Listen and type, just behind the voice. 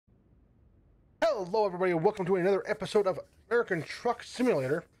Hello, everybody, and welcome to another episode of American Truck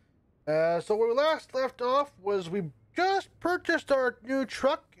Simulator. So where we last left off was we just purchased our new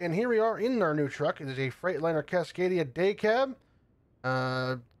truck, and here we are in our new truck. It is a Freightliner Cascadia day cab.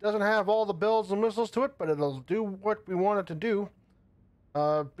 Doesn't have all the bells and whistles to it, but it'll do what we want it to do.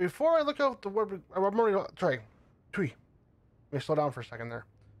 Before I look out the word, I'm already sorry. Let me slow down for a second there.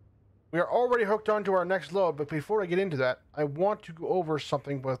 We are already hooked onto our next load, but before I get into that, I want to go over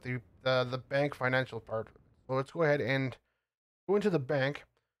something with the bank financial part. So let's go ahead and go into the bank.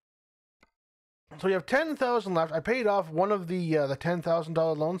 So we have 10,000 left. I paid off one of the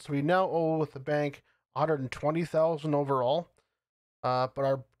 $10,000 loans, so we now owe with the bank 120,000 overall. But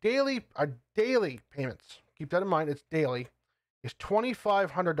our daily payments, keep that in mind, it's daily, is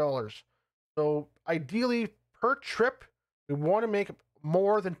 $2,500. So ideally per trip, we want to make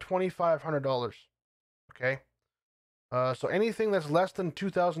more than $2,500. Okay. So anything that's less than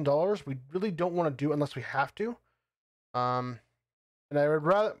 $2,000, we really don't want to do unless we have to. And I would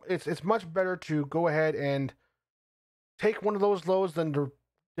rather, it's much better to go ahead and take one of those loads than to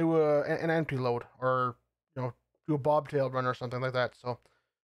do an empty load, or do a bobtail run or something like that. So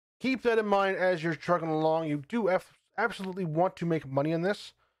keep that in mind as you're trucking along. You do absolutely want to make money in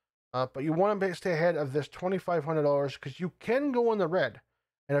this, but you want to stay ahead of this $2,500 because you can go in the red,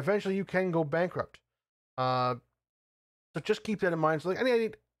 and eventually you can go bankrupt. So just keep that in mind. So like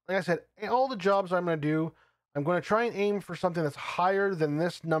I said, all the jobs I'm going to do, I'm going to try and aim for something that's higher than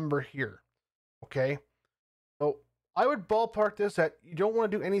this number here. Okay? So I would ballpark this at, you don't want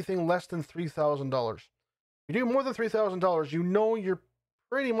to do anything less than $3,000. If you do more than $3,000, you know you're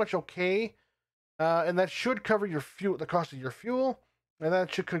pretty much okay. And that should cover your fuel, the cost of your fuel. And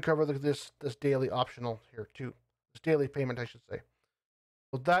that could cover this daily optional here too. This daily payment, I should say.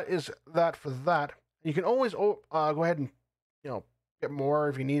 So that is that for that. You can always go ahead and get more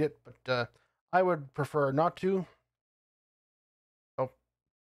if you need it, but I would prefer not to. So,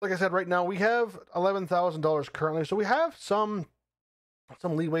 like I said, right now we have $11,000 currently, so we have some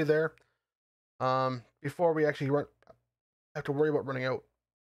leeway there. Before we actually have to worry about running out.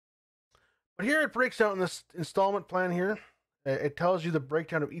 But here it breaks out in this installment plan here. It tells you the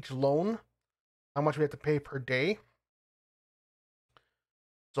breakdown of each loan, how much we have to pay per day.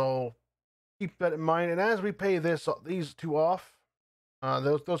 So keep that in mind. And as we pay these two off,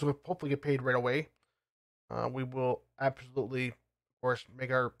 those will hopefully get paid right away. We will absolutely, of course, make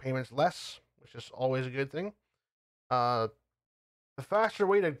our payments less, which is always a good thing. The faster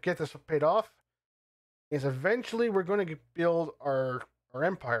way to get this paid off is eventually we're going to build our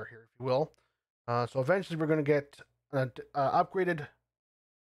empire here, if you will. So eventually we're going to get an upgraded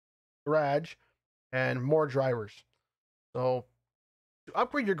garage and more drivers. So to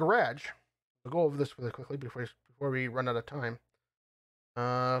upgrade your garage, we'll go over this really quickly before we run out of time.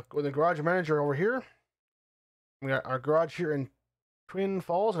 Go to the garage manager over here. We got our garage here in Twin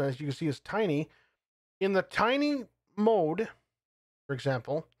Falls, and as you can see, it's tiny. In the tiny mode, for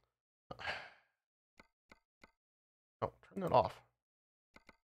example, turn that off.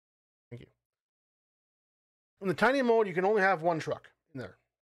 Thank you. In the tiny mode, you can only have one truck in there.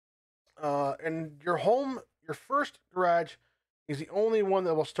 And your first garage is the only one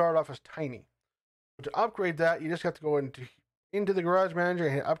that will start off as tiny. But to upgrade that, you just have to go into the garage manager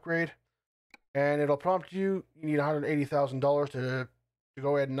and hit upgrade, and it'll prompt you need $180,000 to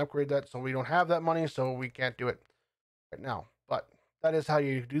go ahead and upgrade that. So we don't have that money, so we can't do it right now. But that is how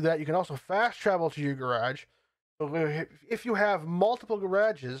you do that. You can also fast travel to your garage. So if you have multiple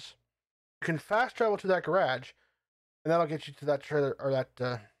garages, you can fast travel to that garage, and that'll get you to that trailer or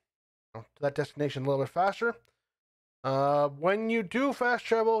to that destination a little bit faster. When you do fast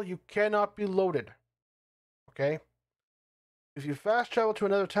travel, you cannot be loaded. Okay. If you fast travel to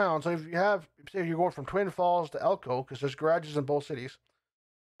another town, so if you're going from Twin Falls to Elko, because there's garages in both cities,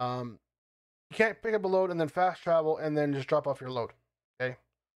 you can't pick up a load and then fast travel and then just drop off your load. Okay,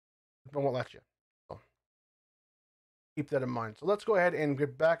 it won't let you. So keep that in mind. So let's go ahead and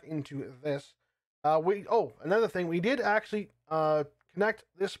get back into this. Another thing, we did actually connect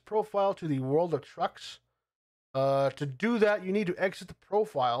this profile to the World of Trucks. To do that, you need to exit the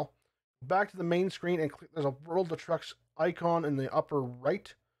profile, back to the main screen, and there's a World of Trucks icon in the upper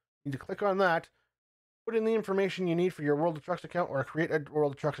right. You need to click on that, put in the information you need for your World of Trucks account, or create a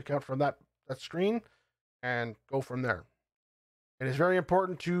World of Trucks account from that screen, and go from there. It is very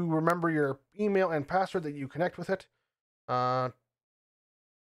important to remember your email and password that you connect with it, for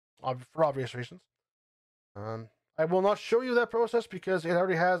obvious reasons. I will not show you that process because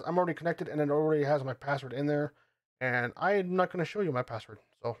I'm already connected, and it already has my password in there, and I'm not going to show you my password.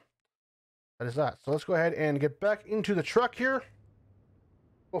 So that is that. So let's go ahead and get back into the truck here.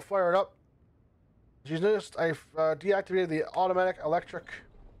 We'll fire it up. As you noticed, I've deactivated the automatic electric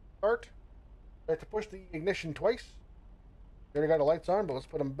start. I have to push the ignition twice. We already got the lights on, but let's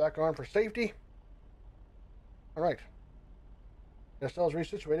put them back on for safety. All right. The cell's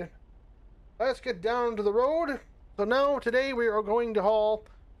resituated. Let's get down to the road. So now, today, we are going to haul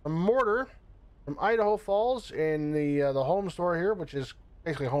a mortar from Idaho Falls in the home store here, which is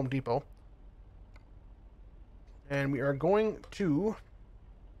basically Home Depot. And we are going to...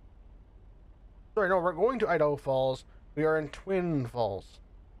 Sorry, no, we're going to Idaho Falls. We are in Twin Falls.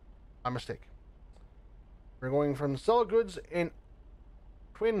 My mistake. We're going from Sell Goods in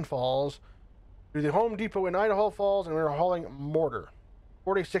Twin Falls to the Home Depot in Idaho Falls, and we're hauling mortar.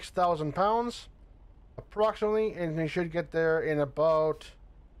 46,000 pounds, approximately, and we should get there in about...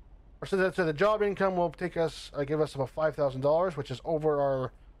 So the job income will take us, give us about $5,000, which is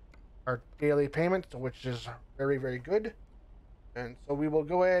over our daily payment, which is very, very good. And so we will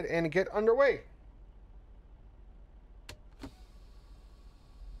go ahead and get underway.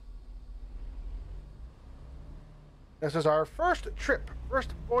 This is our first trip,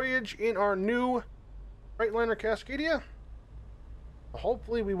 first voyage in our new Freightliner Cascadia.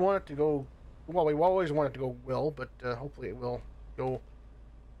 Hopefully we want it to go, well, we always want it to go well, but hopefully it will go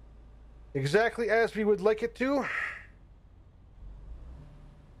exactly as we would like it to. It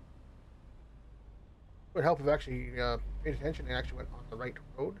would help if we actually paid attention and actually went on the right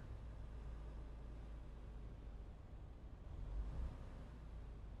road.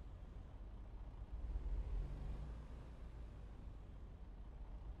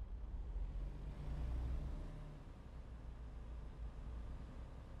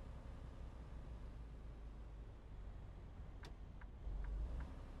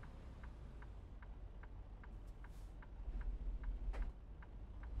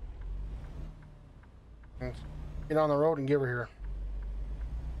 And get on the road and get her here.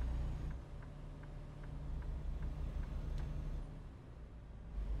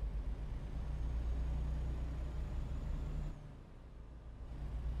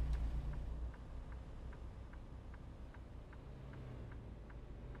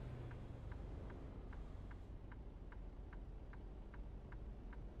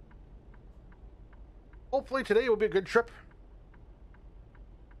 Hopefully today will be a good trip.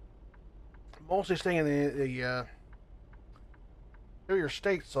 Mostly staying in the interior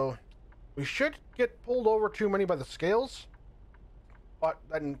state, so we should get pulled over too many by the scales. But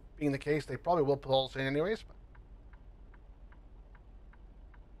that being the case, they probably will pull us in anyways. But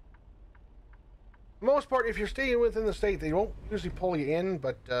for the most part, if you're staying within the state, they won't usually pull you in,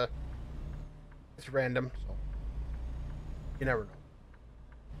 but it's random, so you never know.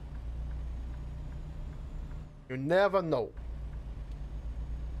 You never know.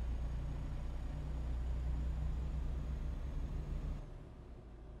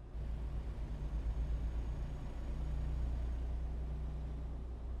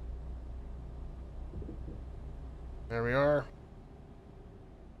 There we are.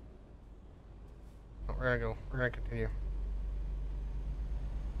 Oh, we're gonna go. We're gonna continue.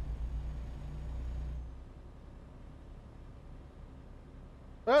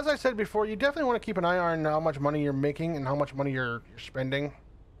 As I said before, you definitely want to keep an eye on how much money you're making and how much money you're spending,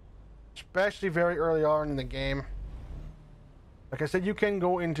 especially very early on in the game. Like I said, you can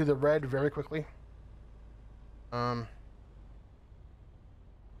go into the red very quickly.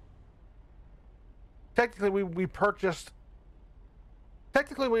 Technically, we purchased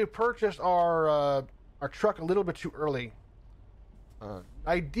our truck a little bit too early.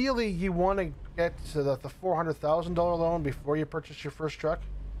 Ideally, you want to get to the $400,000 loan before you purchase your first truck.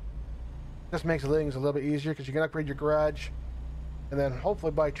 This makes things a little bit easier because you can upgrade your garage, and then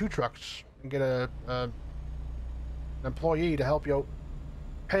hopefully buy 2 trucks and get an employee to help you out,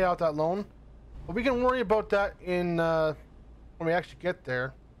 pay out that loan. But we can worry about that in when we actually get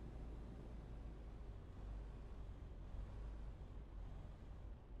there.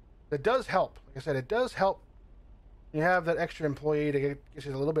 It does help. Like I said, it does help. You have that extra employee to get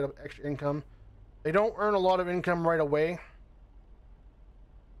you a little bit of extra income. They don't earn a lot of income right away.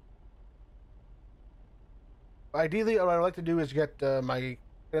 Ideally, what I'd like to do is get get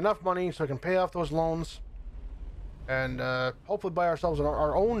enough money so I can pay off those loans, and hopefully buy ourselves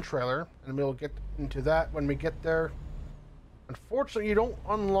our own trailer, and we'll get into that when we get there. Unfortunately, you don't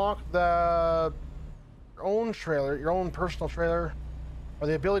unlock your own trailer, your own personal trailer, or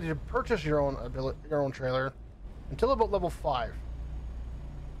the ability to purchase your own trailer until about level 5.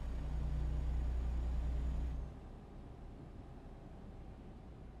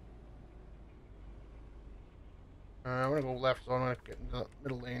 I'm gonna go left, so I'm gonna get into the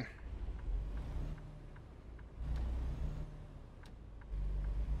middle lane.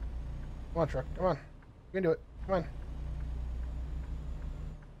 Come on, truck. Come on. You can do it. Come on.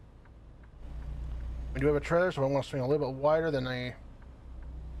 We do have a trailer, so I want to swing a little bit wider than I'll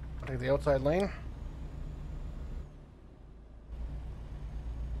take the outside lane.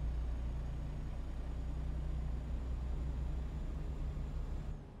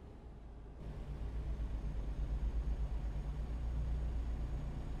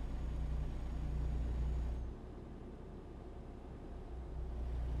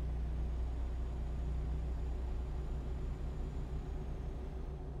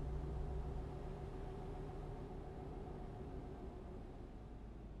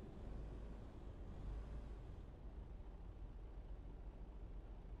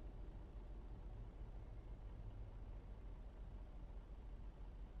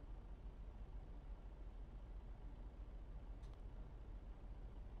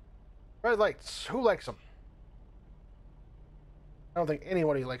 Red lights. Who likes them? I don't think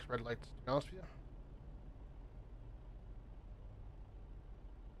anybody likes red lights, to be honest with you.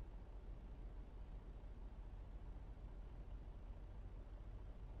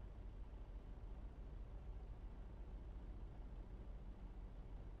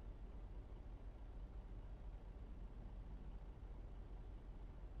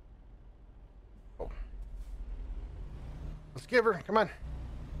 Oh. Let's give her. Come on.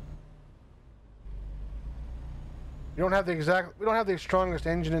 We don't have the strongest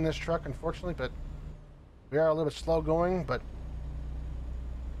engine in this truck, unfortunately, but we are a little bit slow going, but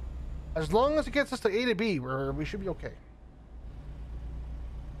as long as it gets us to A to B, we should be okay.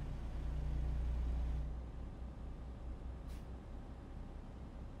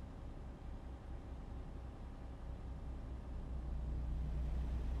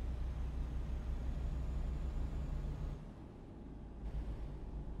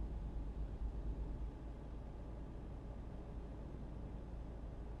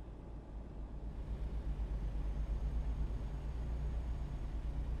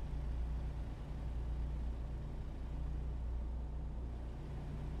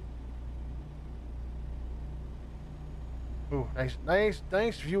 Ooh, nice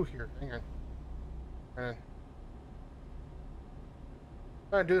view here. Hang on.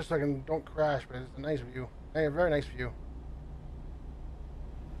 Trying to do this so I don't crash, but it's a nice view. Hey, a very nice view.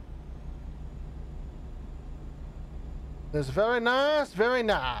 It's very nice, very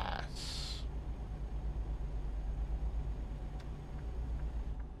nice.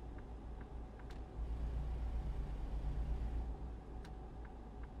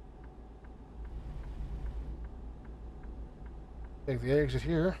 Take the exit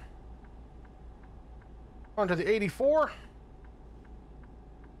here. Onto the 84.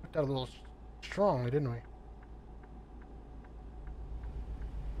 Looked out a little strongly, didn't we?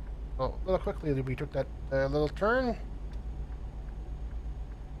 Oh, a little quickly we took that little turn.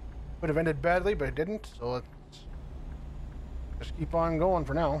 Would have ended badly, but it didn't, so let's just keep on going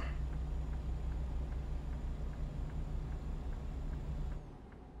for now.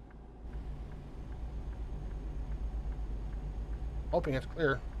 Hoping it's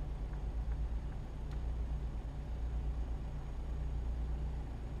clear.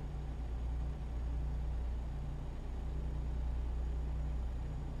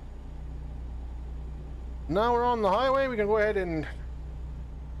 Now we're on the highway. We can go ahead and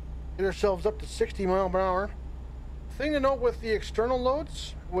get ourselves up to 60 mph. Thing to note with the external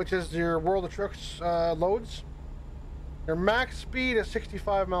loads, which is your World of Trucks loads, your max speed is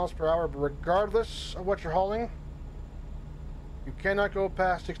 65 mph, but regardless of what you're hauling, you cannot go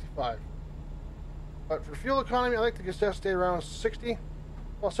past 65. But for fuel economy, I like to just stay around 60.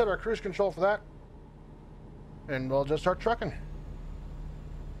 I'll set our cruise control for that, and we'll just start trucking.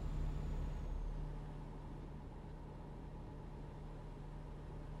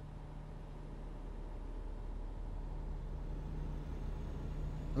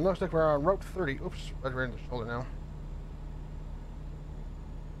 It looks like we're on Route 30. Oops, right in the shoulder now.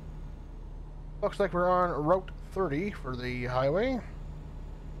 Looks like we're on Route 30 for the highway.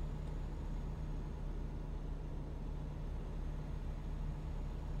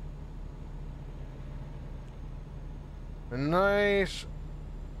 A nice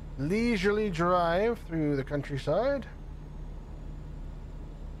leisurely drive through the countryside.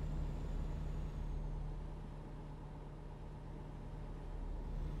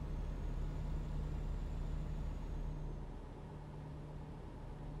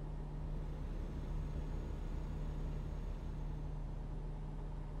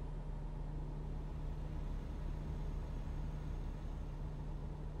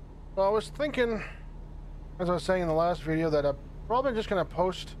 So I was thinking, as I was saying in the last video, that I'm probably just going to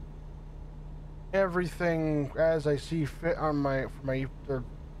post everything as I see fit on my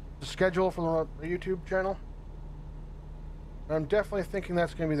the schedule for the YouTube channel. I'm definitely thinking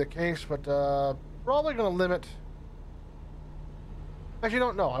that's going to be the case, but probably going to limit.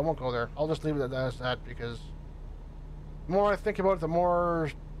 Actually, no, I won't go there. I'll just leave it as that, because the more I think about it, the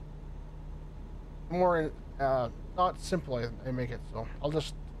more not simple I make it. So I'll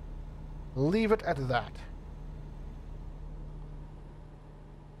just leave it at that.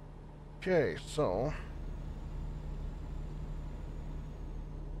 Okay, so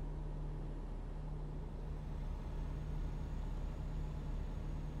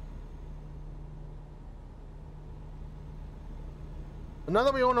now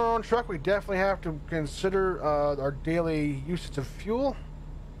that we own our own truck, we definitely have to consider our daily usage of fuel,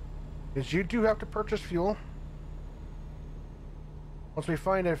 because you do have to purchase fuel. Once we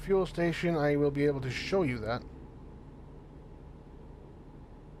find a fuel station, I will be able to show you that.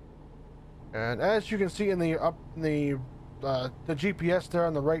 And as you can see in the GPS there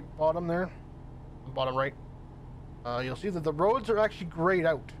on the right bottom there, bottom right, you'll see that the roads are actually grayed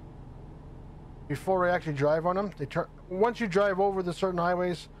out before I actually drive on them. They turn once you drive over the certain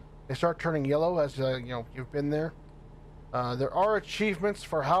highways, they start turning yellow as you know, you've been there. There are achievements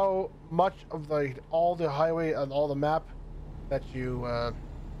for how much of all the highway and all the map that you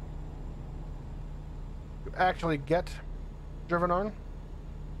actually get driven on.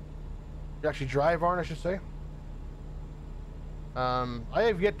 You actually drive on, I should say. I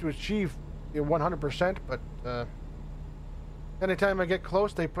have yet to achieve the 100%, but anytime I get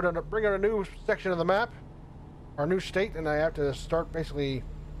close, they bring out a new section of the map, our new state, and I have to start basically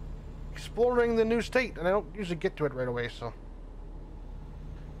exploring the new state, and I don't usually get to it right away, so.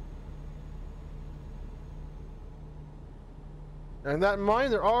 And that in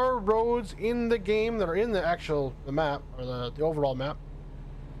mind, there are roads in the game that are in the map, or the overall map,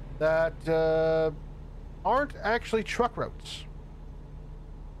 that aren't actually truck routes.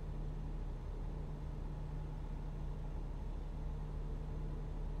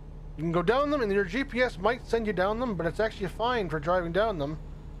 You can go down them, and your GPS might send you down them, but it's actually fine for driving down them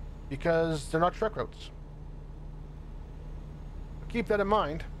because they're not truck routes. Keep that in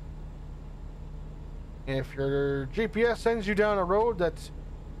mind. If your GPS sends you down a road that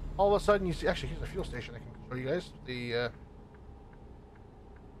all of a sudden you see, actually here's a fuel station I can show you guys, their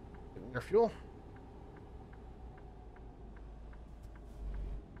fuel.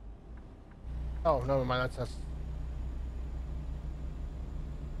 Oh, never mind, that's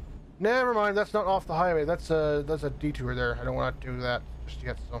never mind, that's not off the highway. That's a detour there. I don't want to do that just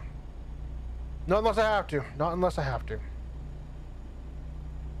yet, so. Not unless I have to. Not unless I have to.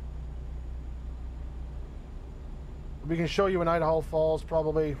 We can show you in Idaho Falls,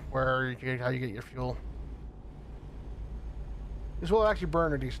 probably, where how you get your fuel. This will actually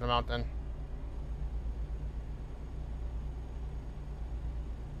burn a decent amount then.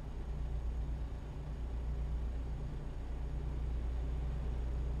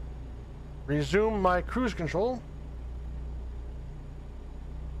 Resume my cruise control.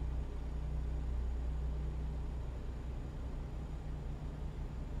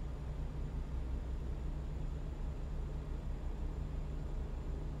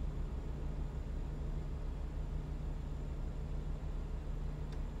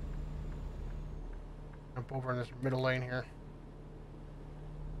 Jump over in this middle lane here.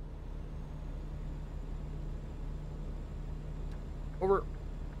 Over.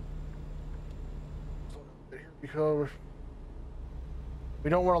 Because we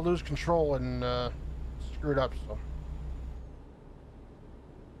don't want to lose control and screw it up, so.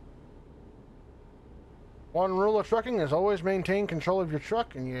 One rule of trucking is always maintain control of your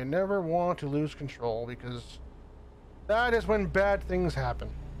truck, and you never want to lose control, because that is when bad things happen.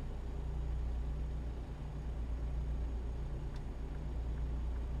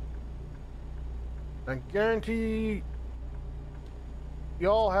 I guarantee we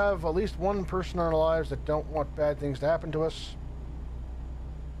all have at least one person in our lives that don't want bad things to happen to us.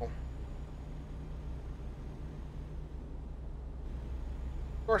 Of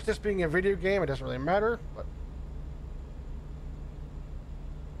course, this being a video game, it doesn't really matter, but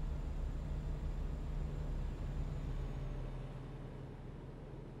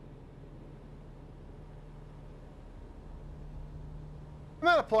and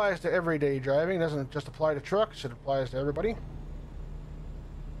that applies to everyday driving. It doesn't just apply to trucks, it applies to everybody.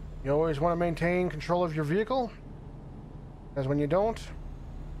 You always want to maintain control of your vehicle, because when you don't,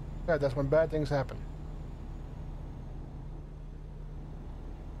 yeah, that's when bad things happen.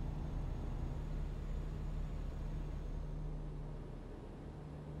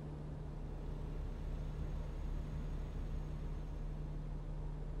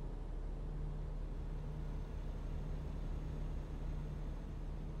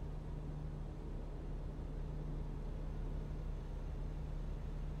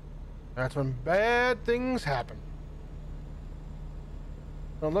 That's when bad things happen.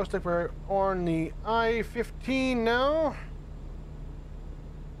 So it looks like we're on the I-15 now.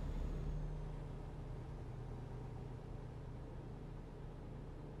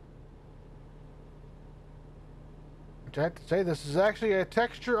 Which I have to say, this is actually a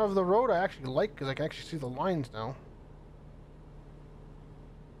texture of the road I actually like, because I can actually see the lines now.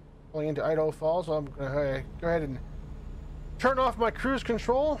 Going into Idaho Falls, so I'm going to go ahead and turn off my cruise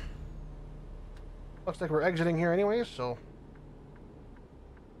control. Looks like we're exiting here anyways, so...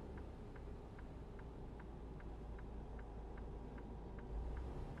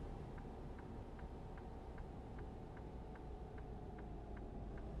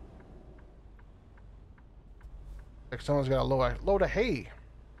 like someone's got a load of hay.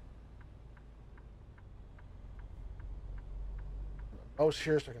 Mouse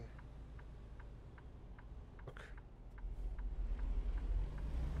here so I can look.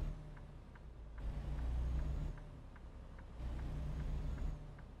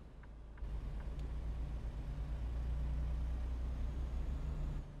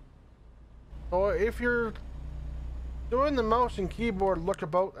 So if you're doing the mouse and keyboard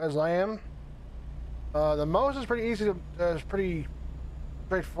lookabout as I am, the mouse is pretty easy to, is pretty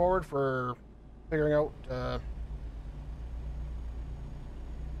straightforward for figuring out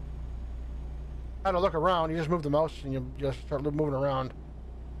how to look around. You just move the mouse and you just start moving around.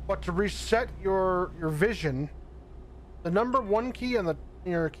 But to reset your vision, the number 1 key on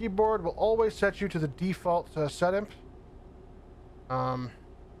your keyboard will always set you to the default setting. And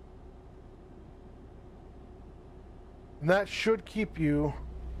that should keep you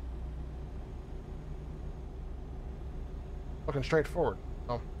looking straight forward.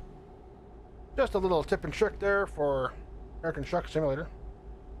 So, just a little tip and trick there for American Truck Simulator.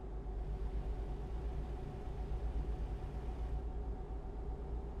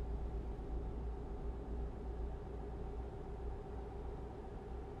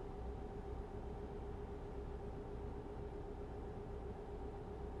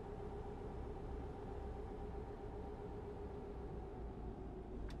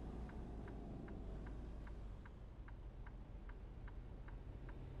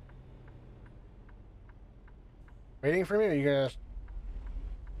 Waiting for me, or you're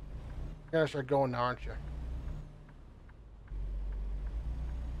gonna start going now, aren't you?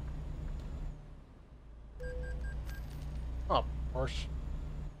 Oh, of course.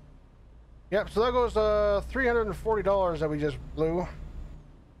 Yep, so that goes $340 that we just blew.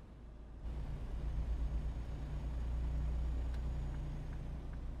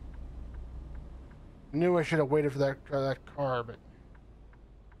 Knew I should have waited for that car, but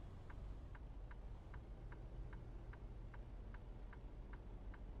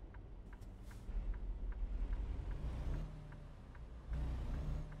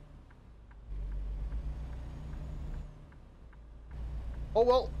oh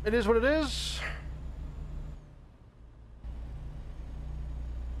well, it is what it is.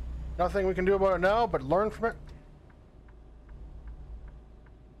 Nothing we can do about it now but learn from it.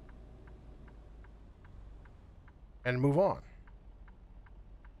 And move on.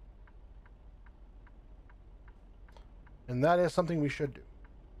 And that is something we should do.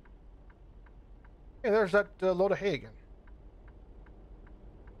 Hey, there's that load of hay again.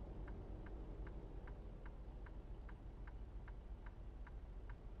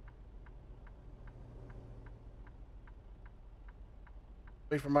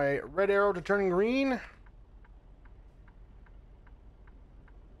 Wait for my red arrow to turn green.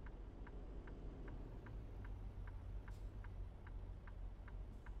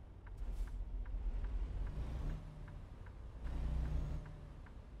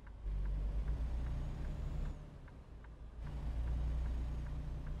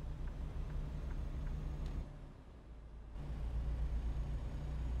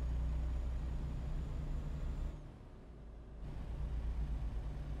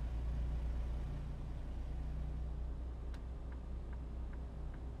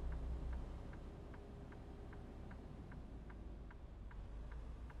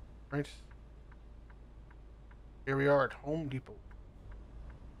 Right. Here we are at Home Depot.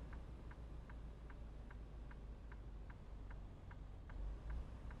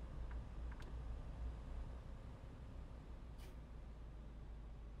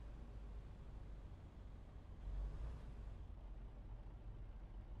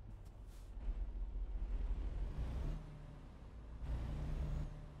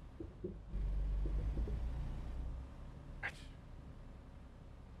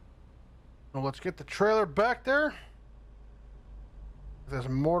 Well, let's get the trailer back there. There's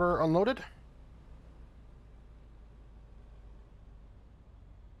mortar unloaded.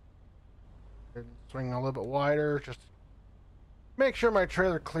 And swing a little bit wider, just make sure my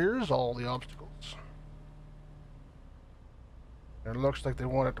trailer clears all the obstacles. It looks like they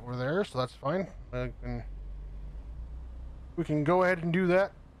want it over there, so that's fine. We can go ahead and do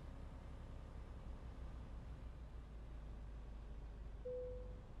that.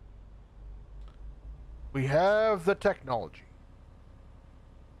 We have the technology.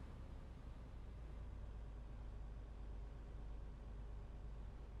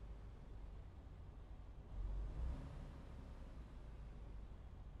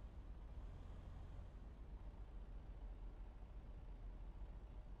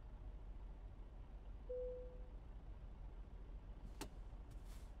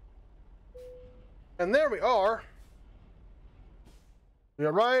 And there we are. We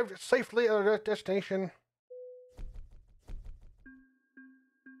arrived safely at our destination.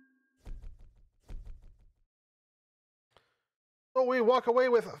 So we walk away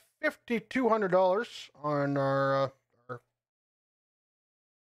with $5,200 on our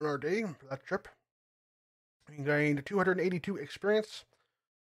day for that trip. We gained 282 experience.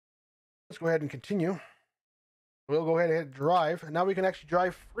 Let's go ahead and continue. We'll go ahead and drive, and now we can actually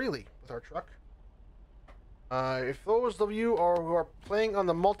drive freely with our truck. If those of you who are playing on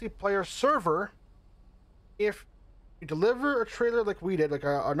the multiplayer server, if you deliver a trailer like we did, like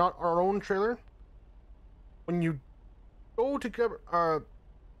not our own trailer, when you go to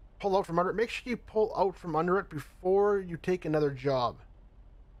pull out from under it, make sure you pull out from under it before you take another job.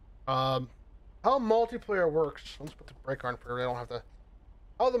 How multiplayer works, let's put the brake on for I don't have to.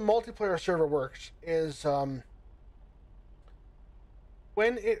 How the multiplayer server works is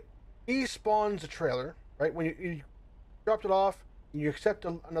when it despawns a trailer, right? When you dropped it off and you accept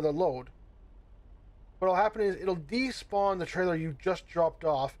another load, what'll happen is it'll despawn the trailer you just dropped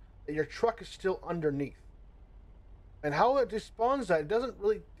off that your truck is still underneath. And how it despawns that, it doesn't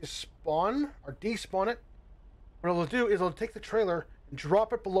really despawn or despawn it. What it'll do is it'll take the trailer and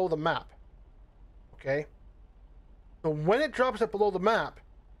drop it below the map. Okay? So when it drops it below the map,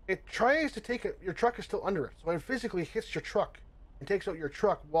 it tries to take it, your truck is still under it. So it physically hits your truck and takes out your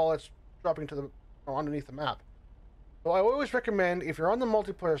truck while it's dropping to the underneath the map. So I always recommend, if you're on the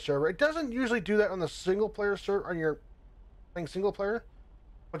multiplayer server, it doesn't usually do that on the single player server, on your playing single player,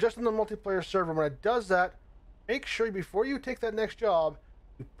 but just on the multiplayer server, when it does that, make sure before you take that next job,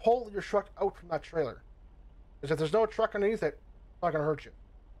 you pull your truck out from that trailer. Because if there's no truck underneath it, it's not going to hurt you.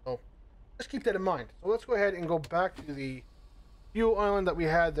 So just keep that in mind. So let's go ahead and go back to the fuel island that we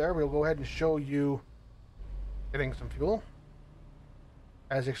had there. We'll go ahead and show you getting some fuel.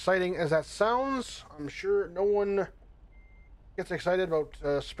 As exciting as that sounds, I'm sure no one gets excited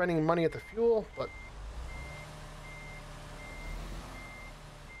about spending money at the fuel, but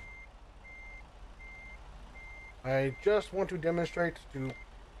I just want to demonstrate to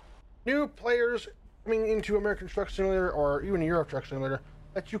new players coming into American Truck Simulator or even Euro Truck Simulator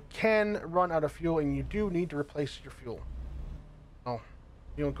that you can run out of fuel and you do need to replace your fuel. So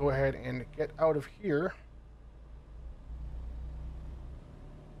you'll go ahead and get out of here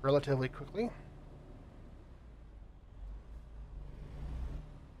relatively quickly.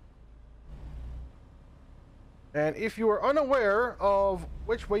 And if you are unaware of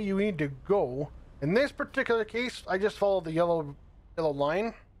which way you need to go, in this particular case, I just followed the yellow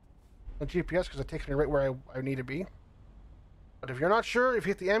line on GPS because it takes me right where I need to be. But if you're not sure, if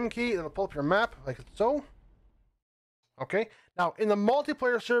you hit the M key, it'll pull up your map like so. Okay. Now, in the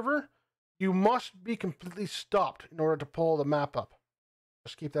multiplayer server, you must be completely stopped in order to pull the map up.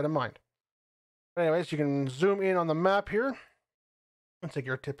 Just keep that in mind. But anyways, you can zoom in on the map here. Let's take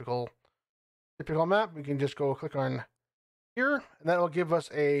your typical map. We can just go click on here, and that will give us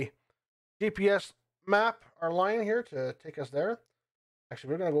a GPS map, our line here to take us there.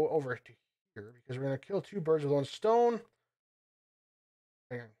 Actually, we're going to go over to here because we're going to kill two birds with one stone.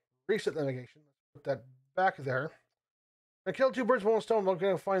 Reset navigation. Let's put that back there. I killed two birds with one stone. We're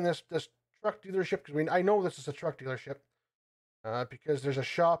going to find this truck dealership because I know this is a truck dealership because there's a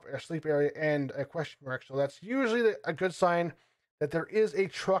shop, a sleep area, and a question mark. So that's usually a good sign that there is a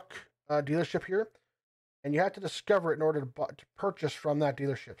truck dealership here, and you have to discover it in order to purchase from that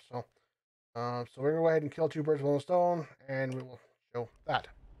dealership. So, so we're gonna go ahead and kill two birds with one stone, and we will show that.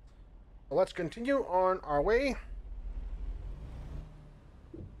 So let's continue on our way.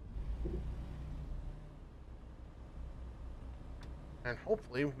 And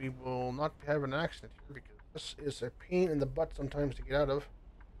hopefully we will not have an accident here because this is a pain in the butt sometimes to get out of.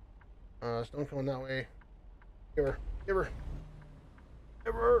 Stone coming that way. Give her. Give her.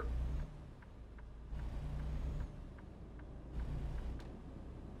 Give her.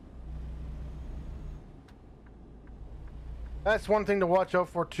 That's one thing to watch out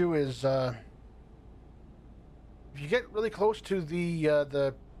for too is you get really close to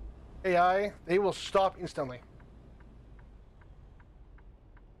the AI, they will stop instantly.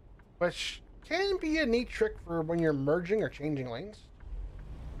 Which can be a neat trick for when you're merging or changing lanes.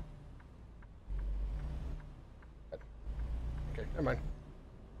 Okay, never mind.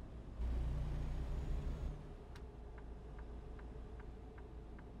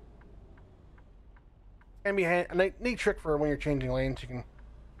 Can be a neat trick for when you're changing lanes. You can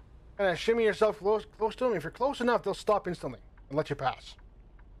kind of shimmy yourself close to them. If you're close enough, they'll stop instantly and let you pass.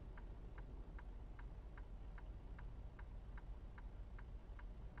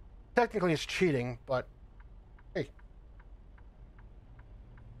 Technically, it's cheating, but hey.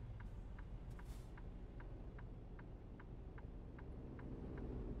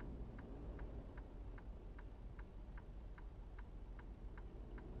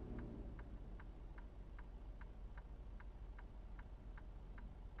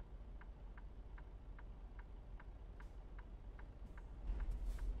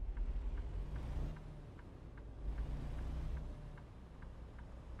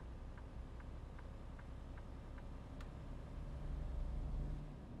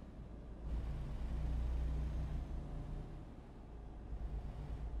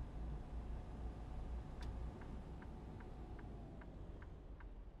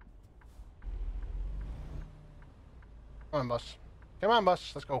 Come on, bus. Come on,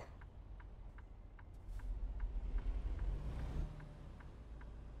 bus. Let's go.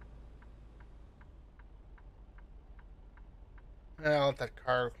 I'll let that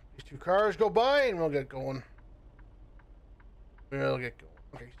car, these two cars go by and we'll get going. We'll get going.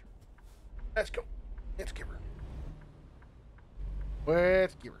 Okay. Let's go. Let's give her.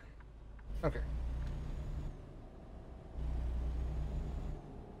 Let's give her. Okay.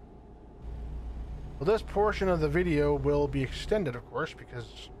 Well, this portion of the video will be extended, of course,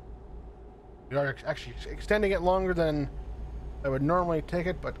 because we are actually extending it longer than I would normally take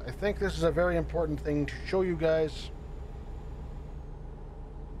it, but I think this is a very important thing to show you guys.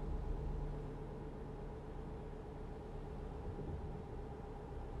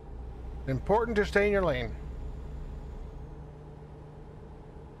 It's important to stay in your lane.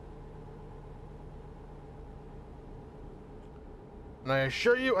 And I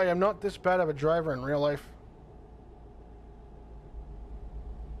assure you, I am not this bad of a driver in real life.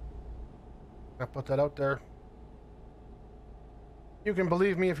 I'll put that out there. You can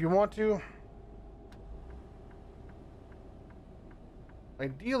believe me if you want to.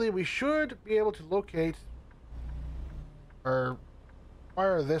 Ideally, we should be able to locate or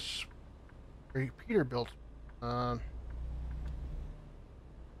fire this repeater built.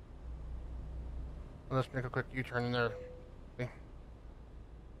 Let's make a quick U-turn in there.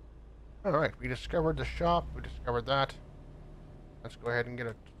 Alright, we discovered the shop, we discovered that. Let's go ahead and get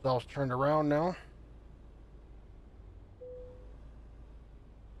ourselves turned around now.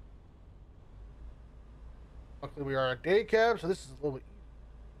 Luckily we are a day cab, so this is a little bit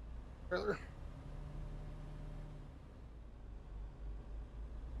easier.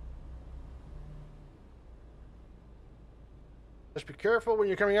 Just be careful when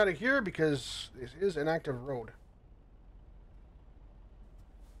you're coming out of here because this is an active road.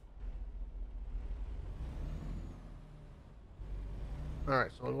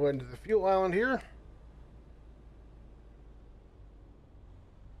 Alright, so we'll go into the fuel island here.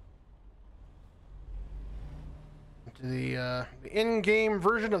 Into the in-game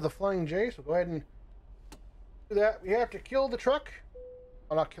version of the Flying J, so go ahead and do that. We have to kill the truck.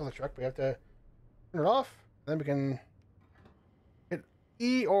 Well, not kill the truck, but we have to turn it off. Then we can hit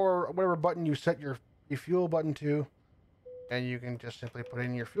E or whatever button you set your fuel button to. And you can just simply put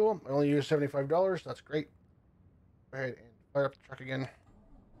in your fuel. I only use $75, that's great. Go ahead and fire up the truck again.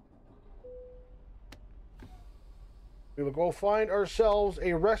 We will go find ourselves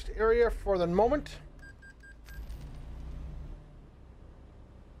a rest area for the moment.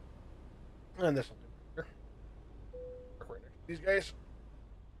 And this will do here. Right next to these guys.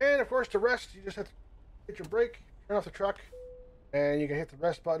 And of course to rest, you just have to hit your brake, turn off the truck, and you can hit the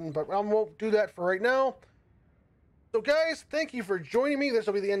rest button, but I won't do that for right now. So guys, thank you for joining me. This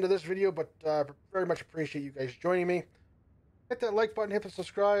will be the end of this video, but very much appreciate you guys joining me. Hit that like button, hit the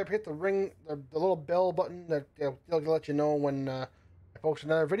subscribe, hit the ring, the little bell button that they'll let you know when I post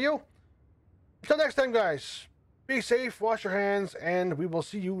another video. Until next time, guys, be safe, wash your hands, and we will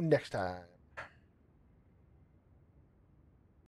see you next time.